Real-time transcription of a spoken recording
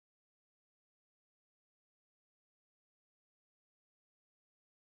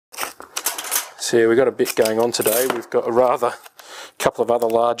So yeah, we've got a bit going on today. We've got a couple of other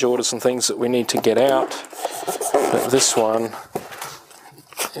large orders and things that we need to get out, but this one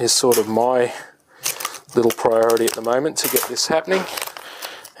is sort of my little priority at the moment to get this happening,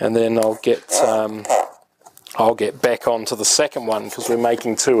 and then I'll get back onto the second one because we're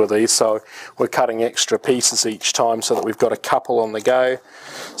making two of these, so we're cutting extra pieces each time so that we've got a couple on the go.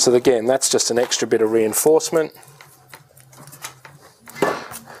 So again, that's just an extra bit of reinforcement.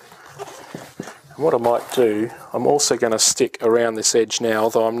 And what I might do, I'm also going to stick around this edge now,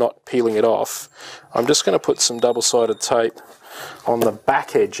 although I'm not peeling it off. I'm just going to put some double-sided tape on the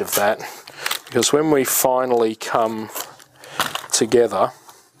back edge of that, because when we finally come together,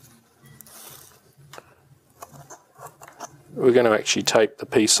 we're going to actually tape the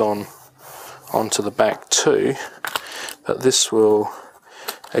piece onto the back too, but this will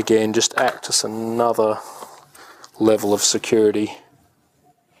again just act as another level of security.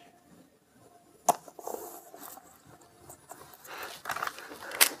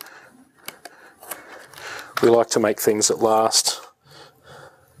 We like to make things that last.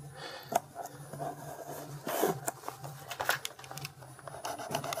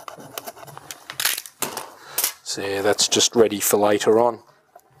 So yeah, that's just ready for later on.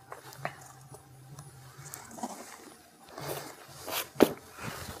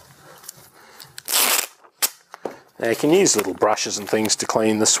 Now you can use little brushes and things to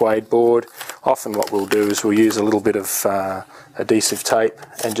clean the suede board. Often what we'll do is we'll use a little bit of adhesive tape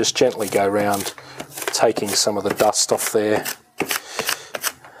and just gently go around taking some of the dust off there.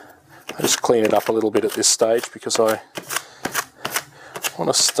 I just clean it up a little bit at this stage because I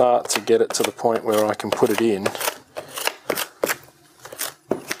want to start to get it to the point where I can put it in.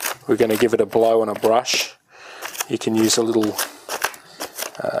 We're going to give it a blow on a brush. You can use a little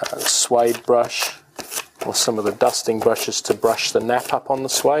suede brush or some of the dusting brushes to brush the nap up on the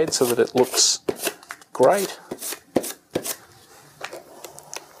suede so that it looks great.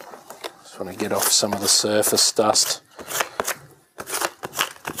 Just want to get off some of the surface dust.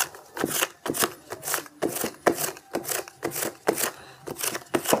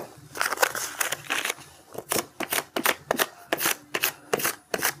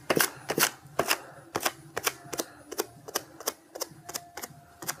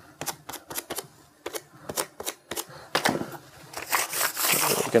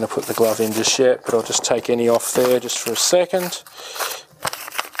 Going to put the glove in just yet, but I'll just take any off there just for a second.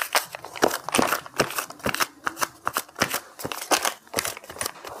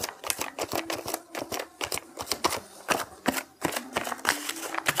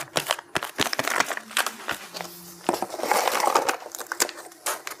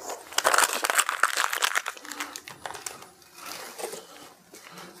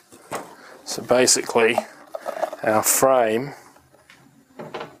 So basically our frame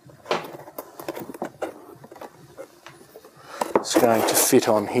is going to fit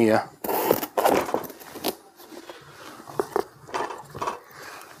on here.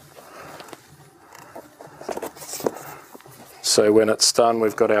 So when it's done,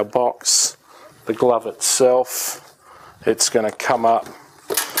 we've got our box, the glove itself, it's going to come up.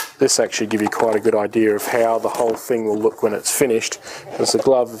 This actually gives you quite a good idea of how the whole thing will look when it's finished, because the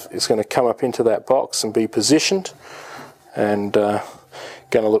glove is going to come up into that box and be positioned and going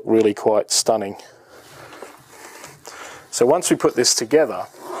to look really quite stunning. So once we put this together,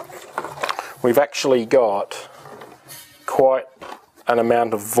 we've actually got quite an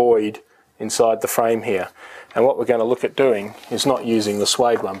amount of void inside the frame here. And what we're going to look at doing is not using the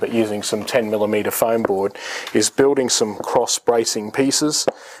suede one, but using some 10mm foam board, is building some cross bracing pieces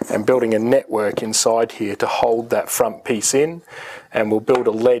and building a network inside here to hold that front piece in. And we'll build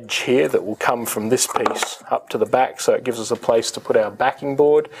a ledge here that will come from this piece up to the back, so it gives us a place to put our backing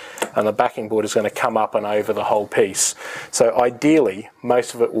board, and the backing board is going to come up and over the whole piece. So ideally,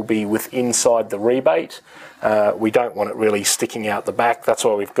 most of it will be inside the rebate. We don't want it really sticking out the back. That's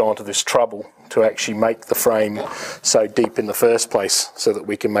why we've gone to this trouble to actually make the frame so deep in the first place, so that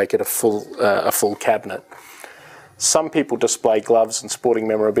we can make it a full cabinet. Some people display gloves and sporting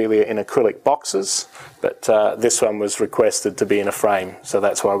memorabilia in acrylic boxes, but this one was requested to be in a frame, so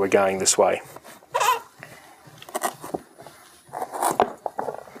that's why we're going this way.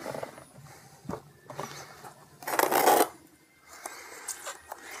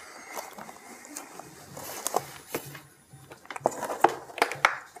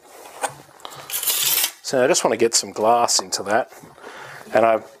 So I just want to get some glass into that, and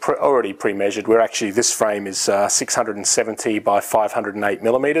I've already pre-measured. This frame is 670 by 508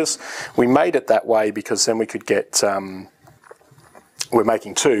 millimeters. We made it that way because then we could get we're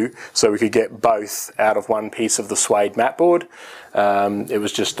making two, so we could get both out of one piece of the suede mat board. It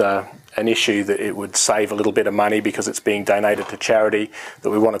was just an issue that it would save a little bit of money because it's being donated to charity, that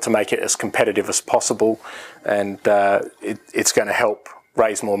we wanted to make it as competitive as possible, and it's going to help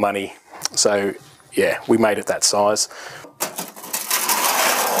raise more money. So yeah, we made it that size.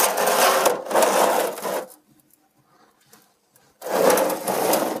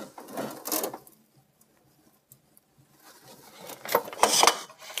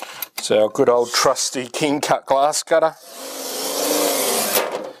 So our good old trusty King Cut glass cutter.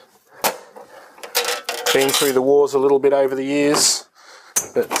 Been through the wars a little bit over the years,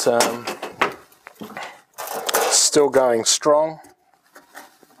 but still going strong.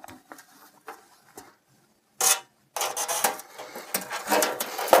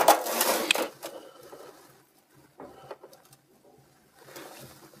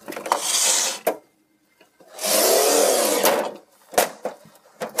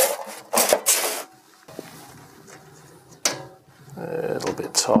 A little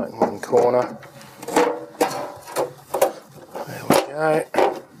bit tight in one corner. There we go.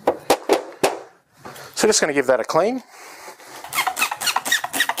 So just going to give that a clean.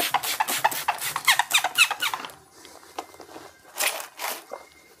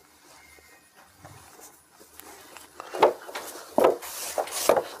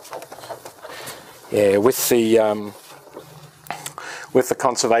 Yeah, with the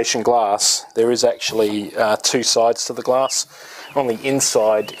conservation glass, there is actually two sides to the glass. On the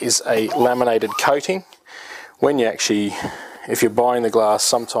inside is a laminated coating. When you actually, if you're buying the glass,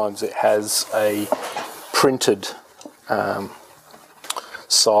 sometimes it has a printed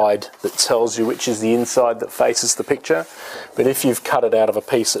side that tells you which is the inside that faces the picture. But if you've cut it out of a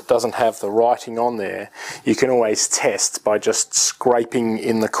piece that doesn't have the writing on there, you can always test by just scraping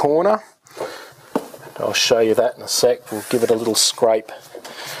in the corner. I'll show you that in a sec. We'll give it a little scrape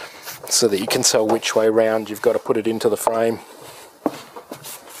so that you can tell which way round you've got to put it into the frame.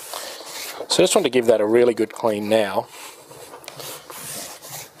 So I just want to give that a really good clean now,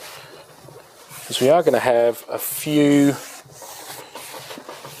 because we are going to have a few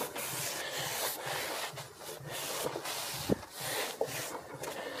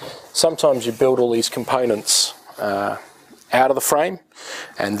sometimes you build all these components out of the frame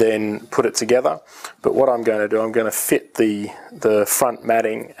and then put it together. But what I'm going to do, I'm going to fit the front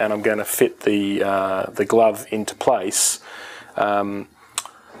matting, and I'm going to fit the glove into place, and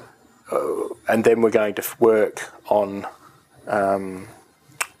then we're going to work on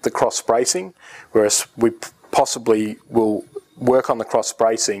the cross bracing, whereas we possibly will work on the cross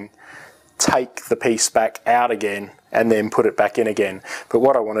bracing, take the piece back out again, and then put it back in again. But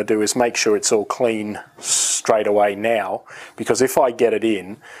what I want to do is make sure it's all clean straight away now, because if I get it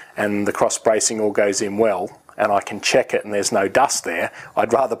in and the cross bracing all goes in well and I can check it and there's no dust there,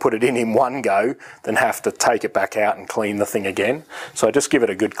 I'd rather put it in one go than have to take it back out and clean the thing again. So I just give it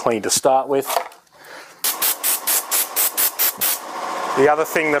a good clean to start with. The other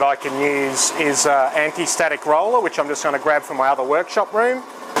thing that I can use is anti-static roller, which I'm just going to grab from my other workshop room.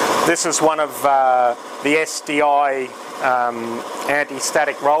 This is one of the SDI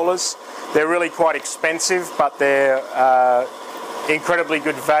anti-static rollers. They're really quite expensive, but they're incredibly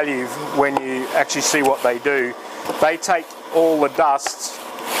good value when you actually see what they do. They take all the dust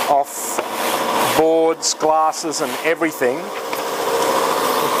off boards, glasses and everything.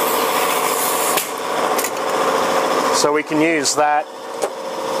 So we can use that.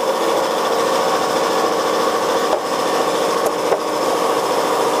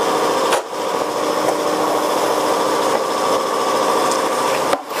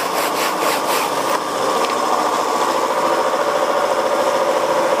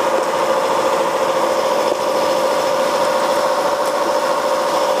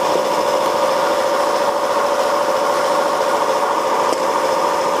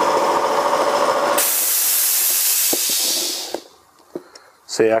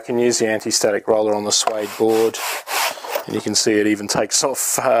 See, I can use the anti-static roller on the suede board, and you can see it even takes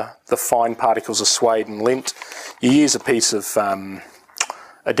off the fine particles of suede and lint. You use a piece of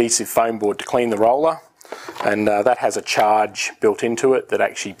adhesive foam board to clean the roller, and that has a charge built into it that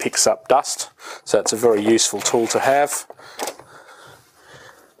actually picks up dust, so it's a very useful tool to have.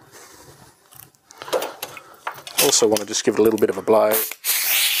 Also want to just give it a little bit of a blow.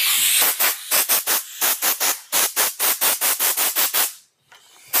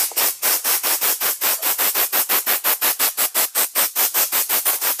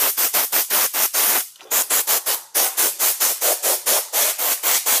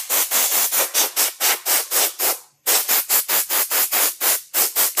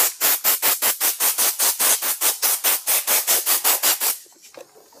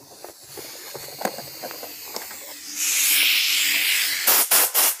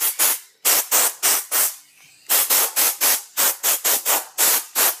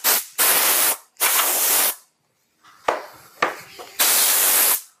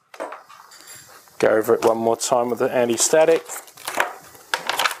 Go over it one more time with the anti-static.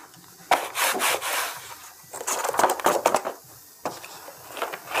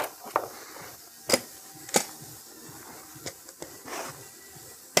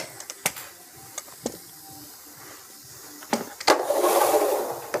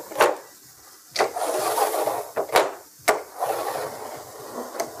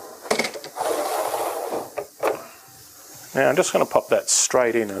 Now I'm just going to pop that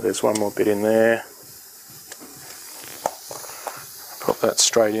straight in. There's one more bit in there. Pop that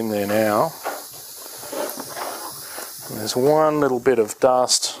straight in there now. And there's one little bit of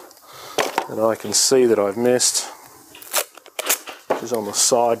dust that I can see that I've missed, which is on the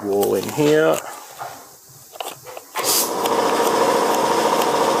side wall in here.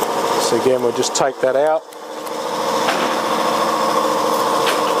 So again, we'll just take that out.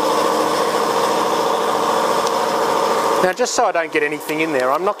 Now, just so I don't get anything in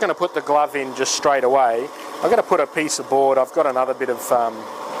there, I'm not going to put the glove in just straight away. I'm going to put a piece of board. I've got another bit of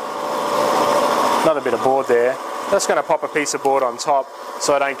board there. Just going to pop a piece of board on top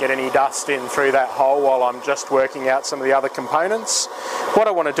so I don't get any dust in through that hole while I'm just working out some of the other components. What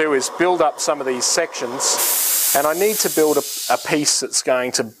I want to do is build up some of these sections, and I need to build a piece that's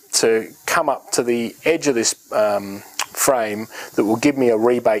going to come up to the edge of this frame that will give me a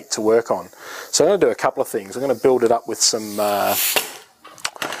rebate to work on. So I'm going to do a couple of things. I'm going to build it up with some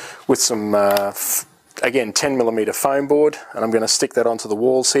again 10mm foam board, and I'm going to stick that onto the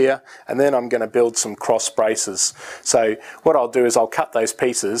walls here, and then I'm going to build some cross braces. So what I'll do is I'll cut those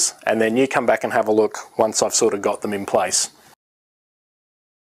pieces, and then you come back and have a look once I've sort of got them in place.